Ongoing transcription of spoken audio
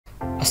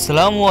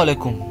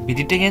আসসালামুআলাইকুম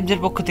বিডিটেক গেমসের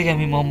পক্ষ থেকে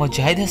আমি মোহাম্মদ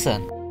জাহিদ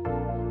হাসান।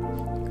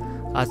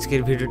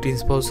 আজকের ভিডিওটি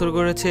স্পন্সর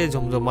করেছে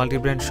জমজম মাল্টি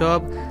ব্র্যান্ড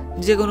শপ।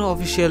 যে কোনো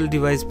অফিসিয়াল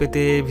ডিভাইস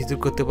পেতে ভিজিট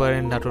করতে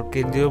পারেন নাটোর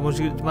কেন্দ্রীয়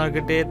মসজিদ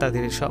মার্কেটে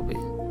তাদের শপে।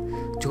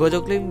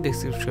 যোগাযোগ লিঙ্ক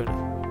ডেসক্রিপশনে।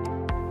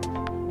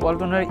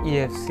 ওয়ালটনের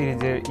EF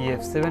সিরিজের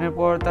EF7 এর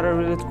পর তারা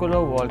রিলিজ করলো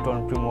ওয়ালটন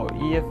প্রিমো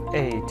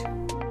EF8।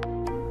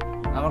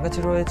 আমার কাছে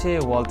রয়েছে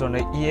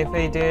ওয়ালটনের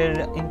EF8 এর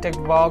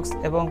ইনট্যাক্ট বক্স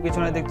এবং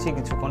পিছনে দেখছি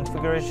কিছু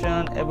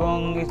কনফিগারেশন এবং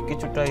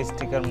কিছুটা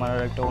স্টিকার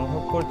মারার একটা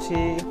অনুভব করছি।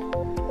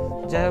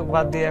 যাই হোক,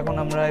 বাদ দিয়ে এখন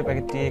আমরা এই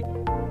প্যাকেটটি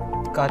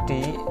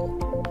কাটি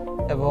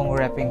এবং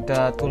র্যাপিংটা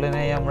তুলে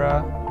নেই আমরা,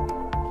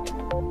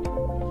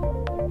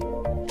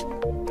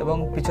 এবং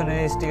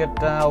পিছনের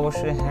স্টিকারটা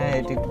অবশ্যই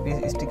এটি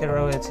স্টিকার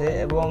রয়েছে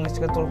এবং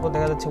স্টিকার তোলার পর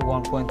দেখা যাচ্ছে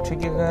 1.3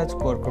 GHz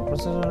কোয়াড কোর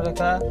প্রসেসর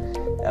লেখা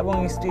এবং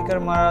স্টিকার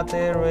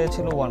মারাতে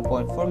রয়েছিল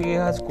 1.4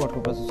 GHz কোয়াড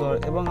কোর প্রসেসর।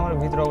 এবং আমরা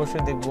ভিতরে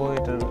অবশ্যই দেখব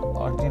এটার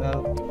অরিজিনাল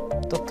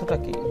তথ্যটা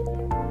কি,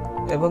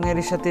 এবং এর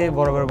সাথে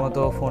বরাবর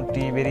মতো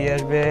ফোনটি বেরিয়ে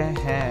আসবে।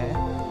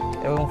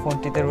 এবং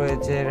ফোনটিতে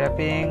রয়েছে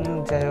র্যাপিং।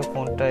 যাই হোক,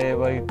 ফোনটা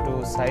এবার একটু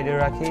সাইডে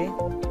রাখি।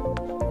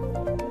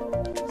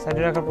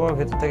 সাইডে রাখার পর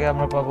ভেতর থেকে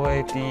আমরা পাবো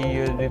একটি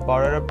USB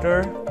পাওয়ার অ্যাডাপ্টার,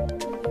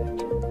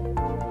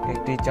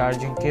 একটি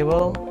চার্জিং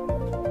কেবল,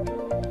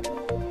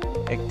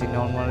 একটি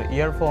নর্মাল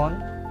ইয়ারফোন,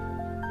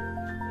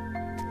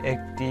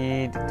 একটি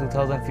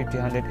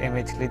 2500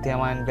 mAh লিথিয়াম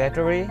আয়ন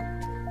ব্যাটারি,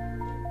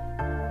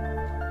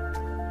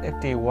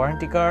 একটি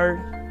ওয়ারেন্টি কার্ড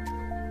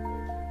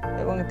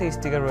এবং একটি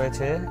স্টিকার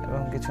রয়েছে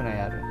এবং কিছু নাই,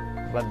 আর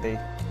বাদ দেই।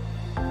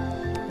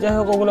 যাই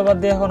হোক, ওগুলো বাদ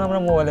দিয়ে এখন আমরা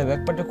মোবাইলে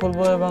ব্যাকপার্টটি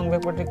খুলবো এবং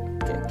ব্যাকপার্টটি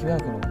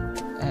কীভাবে খুলবো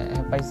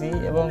পাইছি,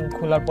 এবং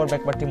খোলার পর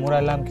ব্যাকপার্টটি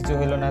মোড়াইলাম, কিছু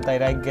হইলো না, তাই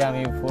রাইগে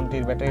আমি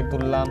ফোনটির ব্যাটারি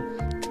তুললাম।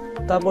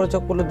 তারপরে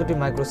চোখ পড়লো দুটি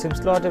মাইক্রো সিম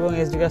স্লট এবং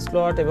SD কার্ড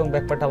স্লট এবং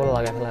ব্যাকপার্টটা আবার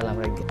লাগাই ফেলাইলাম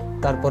রাইগে।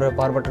 তারপরে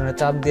পাওয়ার বাটনে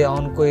চাপ দিয়ে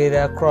অন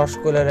করে ক্রস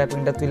করে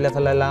র্যাপিংটা তুলে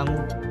ফেলাইলাম।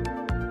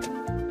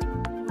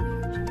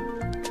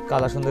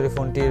 কালা সুন্দরী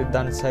ফোনটির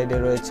ডান সাইডে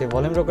রয়েছে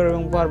ভলিউম রকার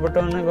এবং পাওয়ার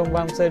বাটন, এবং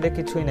বাম সাইডে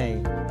কিছুই নাই।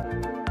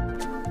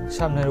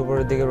 সামনের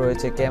উপরের দিকে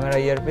রয়েছে ক্যামেরা,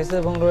 ইয়ারপিস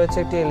এবং রয়েছে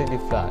একটি LED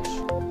ফ্ল্যাশ।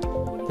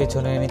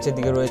 পেছনের নিচের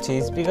দিকে রয়েছে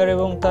স্পিকার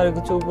এবং তার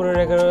কিছু উপরে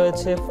রেখে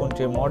রয়েছে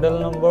ফোনটির মডেল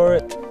নম্বর।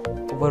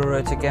 উপরে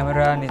রয়েছে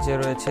ক্যামেরা, নিচে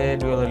রয়েছে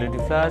ডুয়াল LED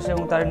ফ্ল্যাশ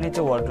এবং তার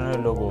নিচে ওয়ালটনের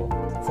লোগো।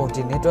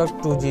 ফোনটির নেটওয়ার্ক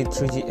 2G,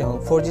 3G এবং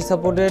 4G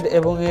সাপোর্টেড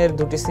এবং এর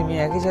দুটি সিমই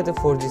একই সাথে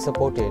 4G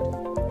সাপোর্টেড।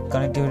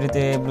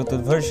 কানেক্টিভিটিতে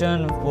ব্লুটুথ ভার্সন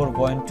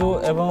 4.2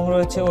 এবং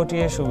রয়েছে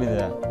OTA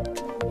সুবিধা।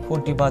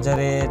 ফোনটি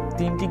বাজারে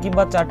 3টি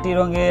কিংবা 4টি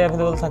রঙে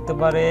অ্যাভেলেবল থাকতে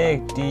পারে।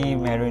 একটি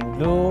মেরুন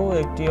ব্লু,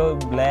 একটি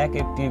ব্ল্যাক,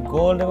 একটি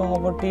গোল্ড এবং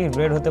অপরটি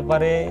রেড হতে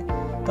পারে।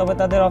 তবে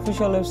তাদের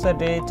অফিসিয়াল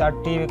ওয়েবসাইটে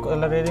 4টি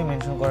কালারেরই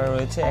মেনশন করা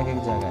রয়েছে এক এক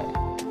জায়গায়।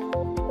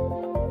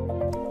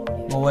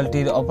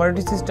 মোবাইলটির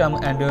operating system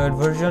Android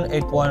version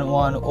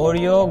 8.1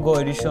 Oreo গো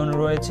এডিশন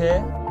রয়েছে।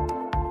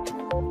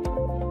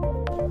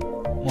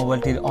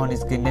 মোবাইলটির on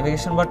screen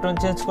navigation button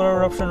change করার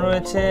অপশন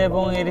রয়েছে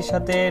এবং এর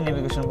সাথে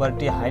নেভিগেশন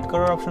বারটি হাইড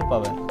করার অপশন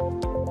পাবেন।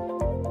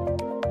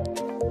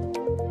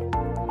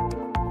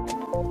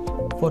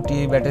 ফোনটি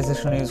ব্যাটারি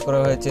সেকশন ইউজ করা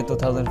হয়েছে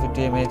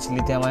 2500 mAh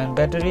লিথিয়াম আয়ন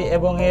ব্যাটারি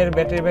এবং এর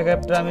ব্যাটারি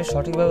ব্যাকআপটা আমি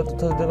সঠিকভাবে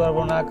তথ্য দিতে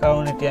পারবো না,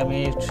 কারণ এটি আমি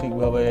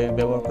ঠিকভাবে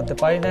ব্যবহার করতে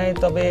পারি নাই।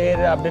 তবে এর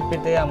আপডেট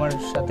পেতে আমার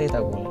সাথেই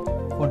থাকুন।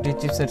 ফোনটির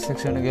চিপসেট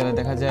সেকশনে গেলে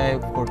দেখা যায়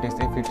Cortex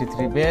A53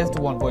 based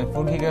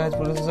 1.4 GHz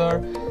processor,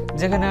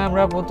 যেখানে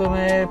আমরা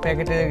প্রথমে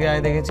প্যাকেটের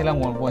গায়ে দেখেছিলাম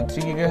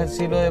 1.3 GHz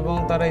ছিল এবং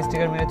তারা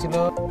স্টিকার মেরেছিল,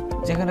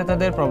 যেখানে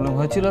তাদের প্রবলেম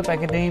হয়েছিল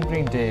প্যাকেটিং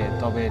প্রিন্টে।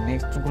 তবে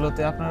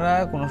নেক্সটগুলোতে আপনারা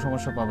কোনো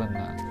সমস্যা পাবেন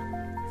না।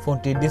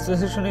 ফোনটির ডিসপ্লে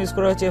সেকশনে ইউজ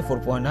করা হয়েছে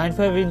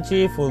 4.95 ইঞ্চি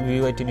ফুল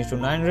ভিউ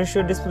 18:9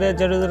 রেশিও ডিসপ্লে,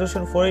 যার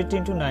রেজোলিউশন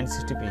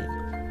 480x960p।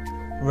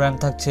 র্যাম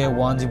থাকছে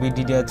 1GB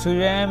DDR3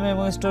 র্যাম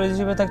এবং স্টোরেজ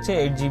হিসেবে থাকছে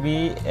 8GB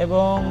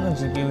এবং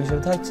GPU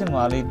হিসেবে থাকছে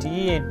Mali-T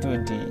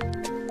 820।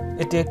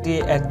 এটি একটি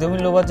একদমই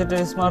লো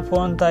বাজেটের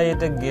স্মার্টফোন, তাই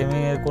এটা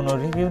গেমিং এর কোনো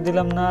রিভিউ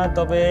দিলাম না,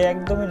 তবে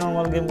একদমই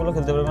নর্মাল গেমগুলো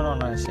খেলতে পারবেন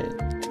অনায়াসে।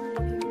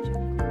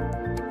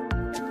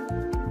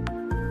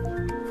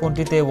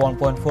 ফোনটিতে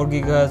 1.4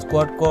 GHz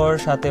কোয়াড কোর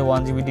সাথে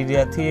 1GB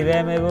DDR3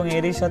 র্যাম এবং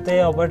এরই সাথে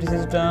অপারেটিং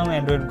সিস্টেম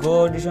অ্যান্ড্রয়েড গো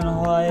এডিশন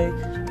হয়।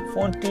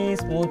 ফোনটি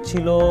স্মুথ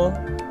ছিল,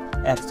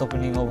 অ্যাপস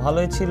ওপেনিংও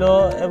ভালোই ছিল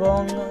এবং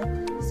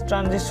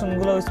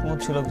ট্রানজিশনগুলো স্মুথ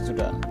ছিল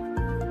কিছুটা।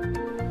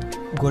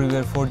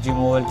 গরিবের 4G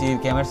মোবাইলটির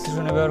ক্যামেরা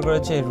সেকশনে ব্যবহার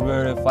করেছে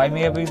রিয়ার 5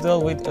 মেগাপিক্সেল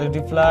উইথ LED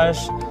ফ্ল্যাশ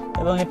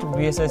এবং একটি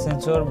BSI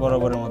সেন্সর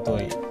বরাবরের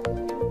মতোই।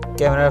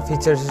 ক্যামেরা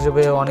ফিচার্স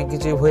হিসেবে অনেক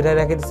কিছুই ভইরা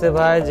রেখে দিচ্ছে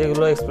ভাই,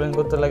 যেগুলো এক্সপ্লেন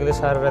করতে লাগলে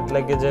সারা রাত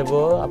লাগিয়ে যাব,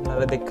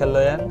 আপনারা দেখে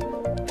লয়েন।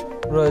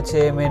 রয়েছে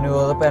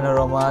manual,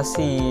 panorama,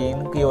 scene,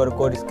 QR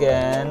code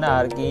scan,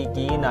 আর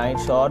কি নাইট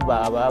শট,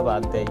 বাবা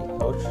বাদ দেই,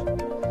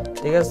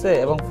 ঠিক আছে।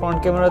 এবং ফ্রন্ট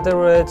ক্যামেরাতে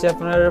রয়েছে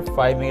আপনার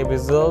 5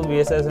 megapixel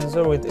BSI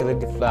sensor with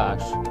LED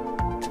flash.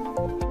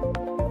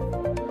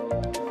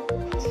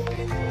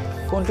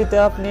 ফোনটিতে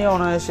আপনি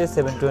অনায়াসে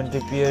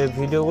 720p এর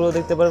ভিডিওগুলো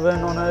দেখতে পারবেন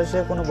অনায়াসে,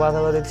 কোনো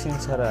বাধাবাধক সিন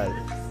ছাড়াই।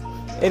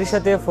 এর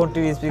সাথে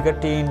ফোনটির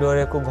স্পিকারটি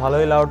ইনডোরে খুব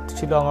ভালোই লাউড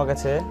ছিল আমার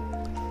কাছে।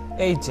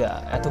 এই যা,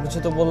 এত কিছু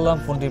তো বললাম,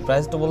 ফোনটির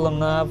প্রাইস তো বললাম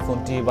না।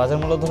 ফোনটি বাজার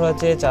মূল্য ধরা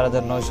হয়েছে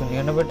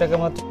 4999 টাকা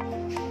মাত্র।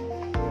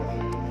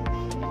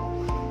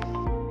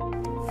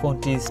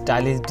 ফোনটি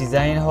স্টাইলিশ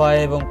ডিজাইন হয়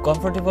এবং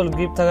কমফোর্টেবল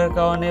গ্রিপ থাকার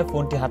কারণে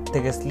ফোনটি হাত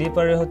থেকে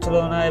স্লিপারে হচ্ছিল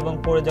না এবং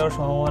পড়ে যাওয়ার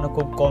সম্ভাবনা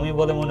খুব কমই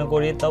বলে মনে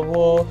করি।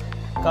 তবুও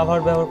কাভার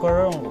ব্যবহার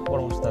করার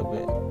পরামর্শ থাকবে।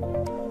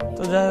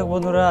 তো যাই হোক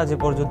বন্ধুরা, আজ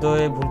পর্যন্ত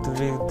ভুল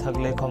ত্রুটি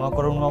থাকলে ক্ষমা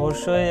করুন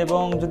অবশ্যই,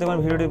 এবং যদি আমার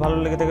ভিডিওটি ভালো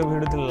লেগে থাকে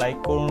ভিডিওটি লাইক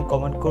করুন,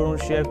 কমেন্ট করুন,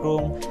 শেয়ার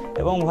করুন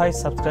এবং ভাই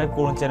সাবস্ক্রাইব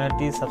করুন।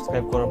 চ্যানেলটি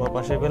সাবস্ক্রাইব করার পর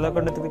পাশে বেল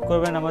আইকনটি ক্লিক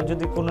করবেন আমার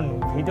যদি কোনো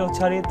ভিডিও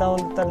ছাড়ি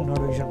তাহলে তার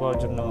নোটিফিকেশন পাওয়ার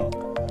জন্য।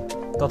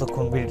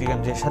 ততক্ষণ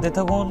ভিডিওটি সাথে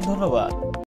থাকুন। ধন্যবাদ।